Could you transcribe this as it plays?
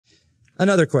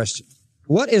Another question.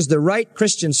 What is the right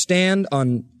Christian stand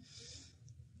on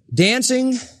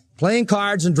dancing, playing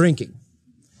cards, and drinking?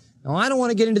 Now, I don't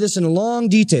want to get into this in long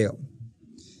detail.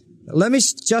 Let me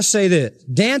just say this.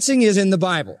 Dancing is in the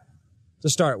Bible, to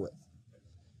start with.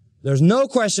 There's no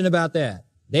question about that.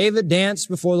 David danced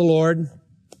before the Lord.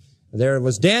 There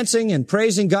was dancing and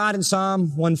praising God in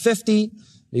Psalm 150.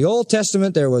 The Old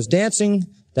Testament, there was dancing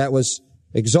that was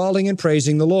exalting and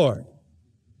praising the Lord.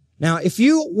 Now, if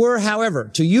you were, however,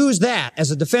 to use that as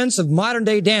a defense of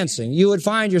modern-day dancing, you would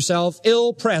find yourself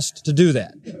ill-pressed to do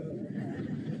that.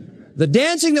 The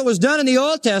dancing that was done in the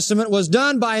Old Testament was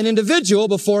done by an individual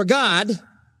before God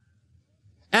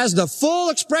as the full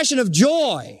expression of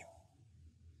joy.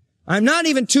 I'm not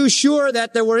even too sure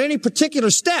that there were any particular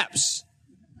steps.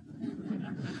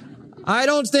 I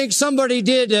don't think somebody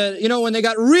did, when they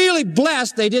got really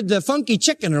blessed, they did the funky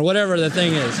chicken or whatever the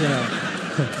thing is,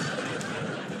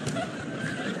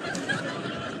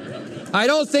 I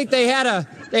don't think they had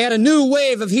a new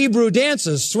wave of Hebrew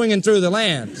dances swinging through the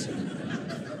land.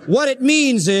 What it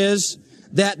means is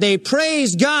that they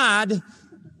praised God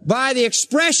by the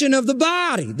expression of the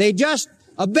body. They just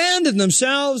abandoned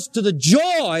themselves to the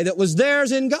joy that was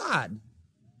theirs in God.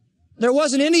 There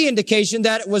wasn't any indication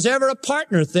that it was ever a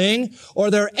partner thing or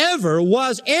there ever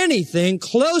was anything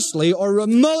closely or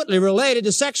remotely related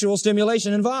to sexual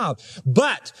stimulation involved.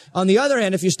 But, on the other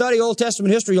hand, if you study Old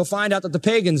Testament history, you'll find out that the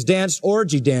pagans danced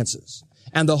orgy dances.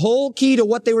 And the whole key to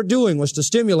what they were doing was to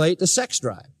stimulate the sex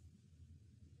drive.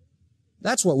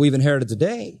 That's what we've inherited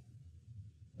today.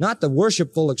 Not the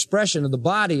worshipful expression of the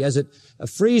body as it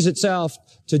frees itself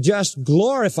to just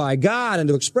glorify God and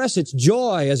to express its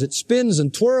joy as it spins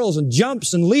and twirls and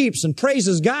jumps and leaps and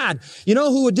praises God. You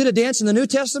know who did a dance in the New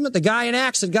Testament? The guy in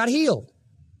Acts that got healed.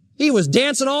 He was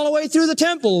dancing all the way through the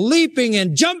temple, leaping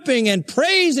and jumping and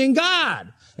praising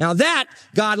God. Now that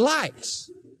God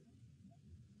likes.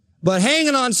 But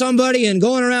hanging on somebody and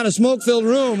going around a smoke-filled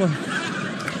room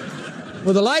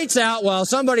with the lights out while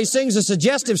somebody sings a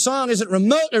suggestive song isn't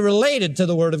remotely related to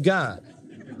the Word of God.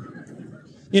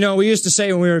 We used to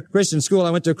say when we were in Christian school, I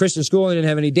went to a Christian school and didn't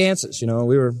have any dances,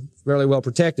 we were fairly well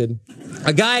protected.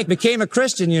 A guy became a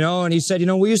Christian, and he said,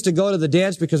 we used to go to the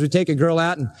dance because we'd take a girl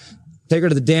out and take her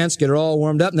to the dance, get her all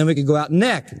warmed up, and then we could go out and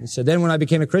neck. He said, then when I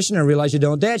became a Christian, I realized you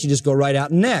don't dance, you just go right out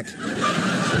and neck.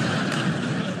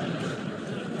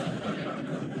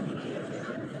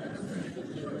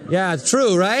 Yeah, it's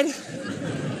true, right?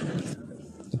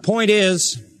 The point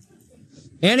is,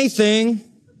 anything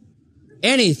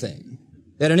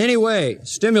that in any way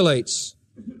stimulates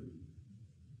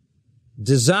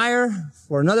desire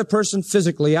for another person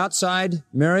physically outside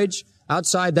marriage,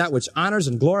 outside that which honors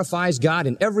and glorifies God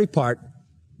in every part,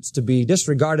 is to be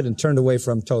disregarded and turned away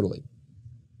from totally.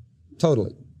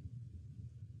 Totally.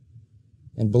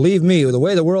 And believe me, the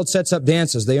way the world sets up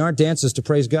dances, they aren't dances to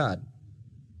praise God.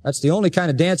 That's the only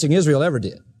kind of dancing Israel ever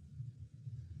did.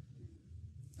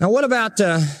 Now, what about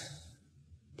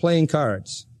playing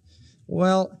cards?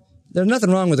 Well, there's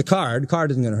nothing wrong with a card. A card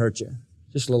isn't going to hurt you.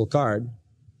 Just a little card.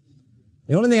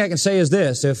 The only thing I can say is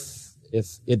this.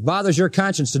 If it bothers your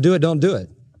conscience to do it, don't do it.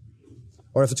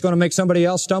 Or if it's going to make somebody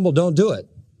else stumble, don't do it.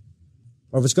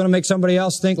 Or if it's going to make somebody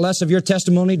else think less of your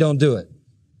testimony, don't do it.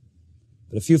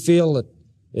 But if you feel that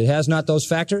it has not those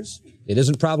factors, it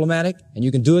isn't problematic, and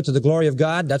you can do it to the glory of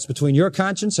God, that's between your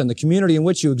conscience and the community in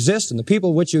which you exist and the people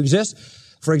in which you exist.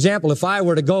 For example, if I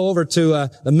were to go over to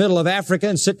the middle of Africa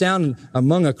and sit down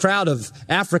among a crowd of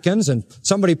Africans and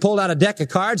somebody pulled out a deck of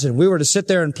cards and we were to sit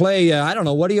there and play, I don't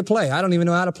know, what do you play? I don't even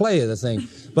know how to play the thing.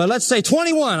 But let's say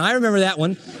 21. I remember that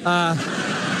one.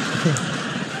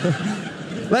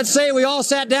 Let's say we all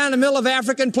sat down in the middle of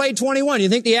Africa and played 21. You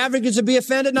think the Africans would be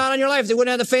offended? Not on your life. They wouldn't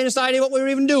have the faintest idea what we were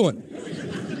even doing.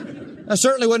 There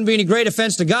certainly wouldn't be any great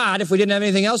offense to God if we didn't have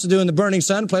anything else to do in the burning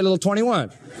sun, play a little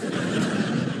 21.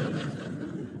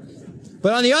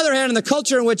 But on the other hand, in the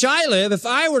culture in which I live, if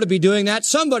I were to be doing that,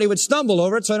 somebody would stumble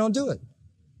over it, so I don't do it.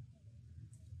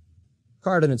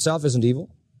 Card in itself isn't evil.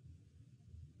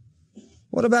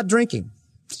 What about drinking?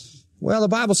 Well, the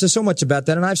Bible says so much about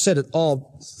that, and I've said it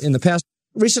all in the past.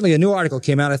 Recently, a new article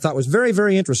came out I thought was very,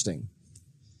 very interesting.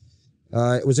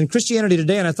 It was in Christianity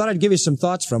Today, and I thought I'd give you some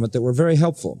thoughts from it that were very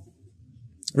helpful.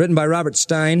 Written by Robert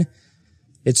Stein.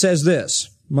 It says this,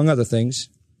 among other things.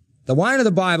 The wine of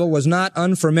the Bible was not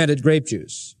unfermented grape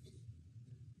juice.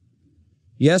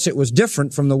 Yes, it was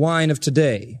different from the wine of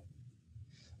today.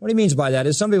 What he means by that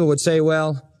is some people would say,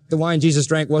 well, the wine Jesus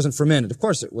drank wasn't fermented. Of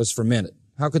course it was fermented.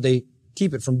 How could they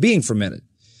keep it from being fermented?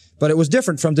 But it was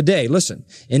different from today. Listen,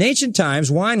 in ancient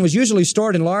times, wine was usually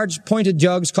stored in large pointed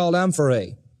jugs called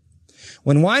amphorae.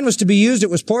 When wine was to be used, it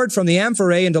was poured from the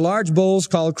amphorae into large bowls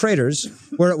called craters,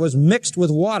 where it was mixed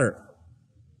with water.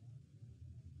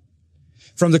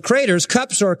 From the craters,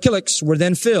 cups or kiliks were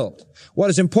then filled. What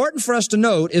is important for us to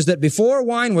note is that before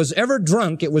wine was ever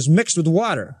drunk, it was mixed with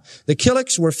water. The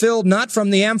kiliks were filled not from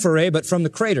the amphorae, but from the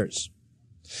craters.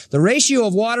 The ratio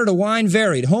of water to wine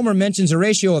varied. Homer mentions a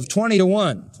ratio of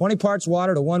 20-1, 20 parts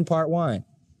water to 1 part wine.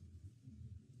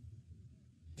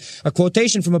 A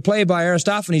quotation from a play by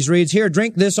Aristophanes reads, "Here,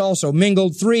 drink this also,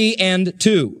 mingled 3 and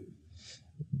 2.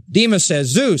 Demas says,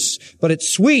 "Zeus, but it's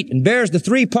sweet and bears the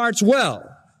 3 parts well."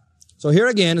 So here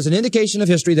again is an indication of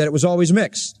history that it was always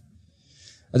mixed.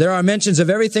 There are mentions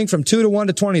of everything from 2-1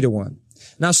 to 20-1.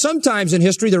 Now, sometimes in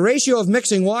history, the ratio of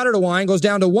mixing water to wine goes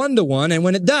down to 1-1, and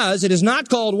when it does, it is not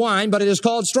called wine, but it is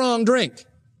called strong drink.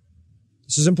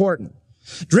 This is important.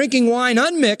 Drinking wine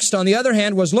unmixed, on the other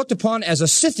hand, was looked upon as a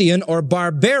Scythian or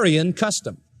barbarian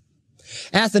custom.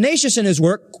 Athanasius in his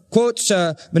work quotes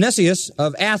Menesius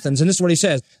of Athens, and this is what he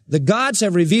says: "The gods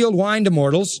have revealed wine to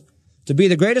mortals to be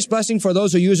the greatest blessing for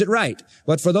those who use it right,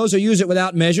 but for those who use it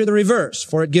without measure, the reverse.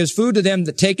 For it gives food to them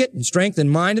that take it, and strength in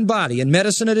mind and body. In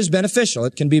medicine it is beneficial.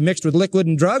 It can be mixed with liquid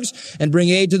and drugs, and bring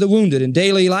aid to the wounded. In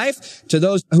daily life, to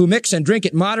those who mix and drink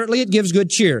it moderately, it gives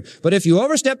good cheer. But if you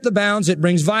overstep the bounds, it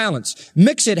brings violence.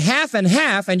 Mix it half and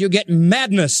half, and you get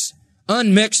madness.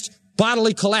 Unmixed,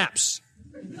 bodily collapse."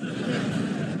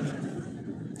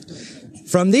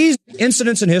 From these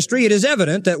incidents in history, it is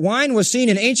evident that wine was seen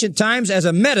in ancient times as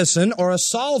a medicine or a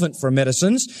solvent for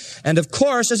medicines, and of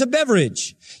course as a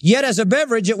beverage. Yet as a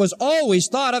beverage, it was always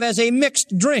thought of as a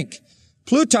mixed drink.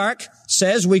 Plutarch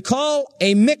says we call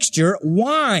a mixture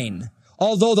wine,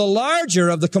 although the larger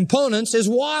of the components is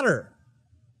water.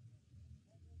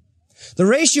 The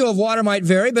ratio of water might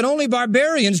vary, but only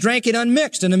barbarians drank it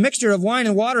unmixed, and a mixture of wine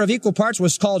and water of equal parts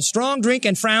was called strong drink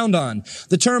and frowned on.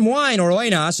 The term wine, or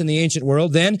oinos, in the ancient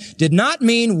world then did not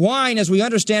mean wine as we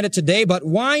understand it today, but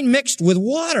wine mixed with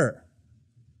water.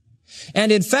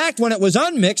 And in fact, when it was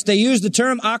unmixed, they used the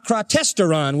term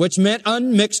akratesteron, which meant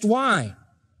unmixed wine.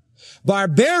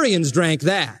 Barbarians drank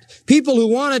that. People who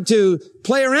wanted to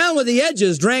play around with the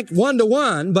edges drank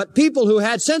 1-1, but people who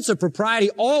had sense of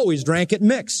propriety always drank it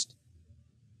mixed.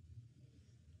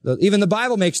 Even the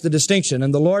Bible makes the distinction,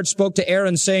 and the Lord spoke to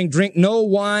Aaron saying, "Drink no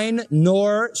wine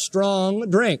nor strong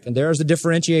drink." And there's the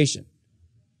differentiation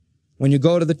when you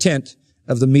go to the tent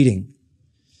of the meeting.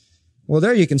 Well,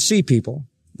 there you can see, people.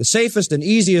 The safest and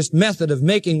easiest method of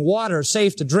making water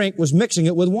safe to drink was mixing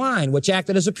it with wine, which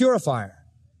acted as a purifier.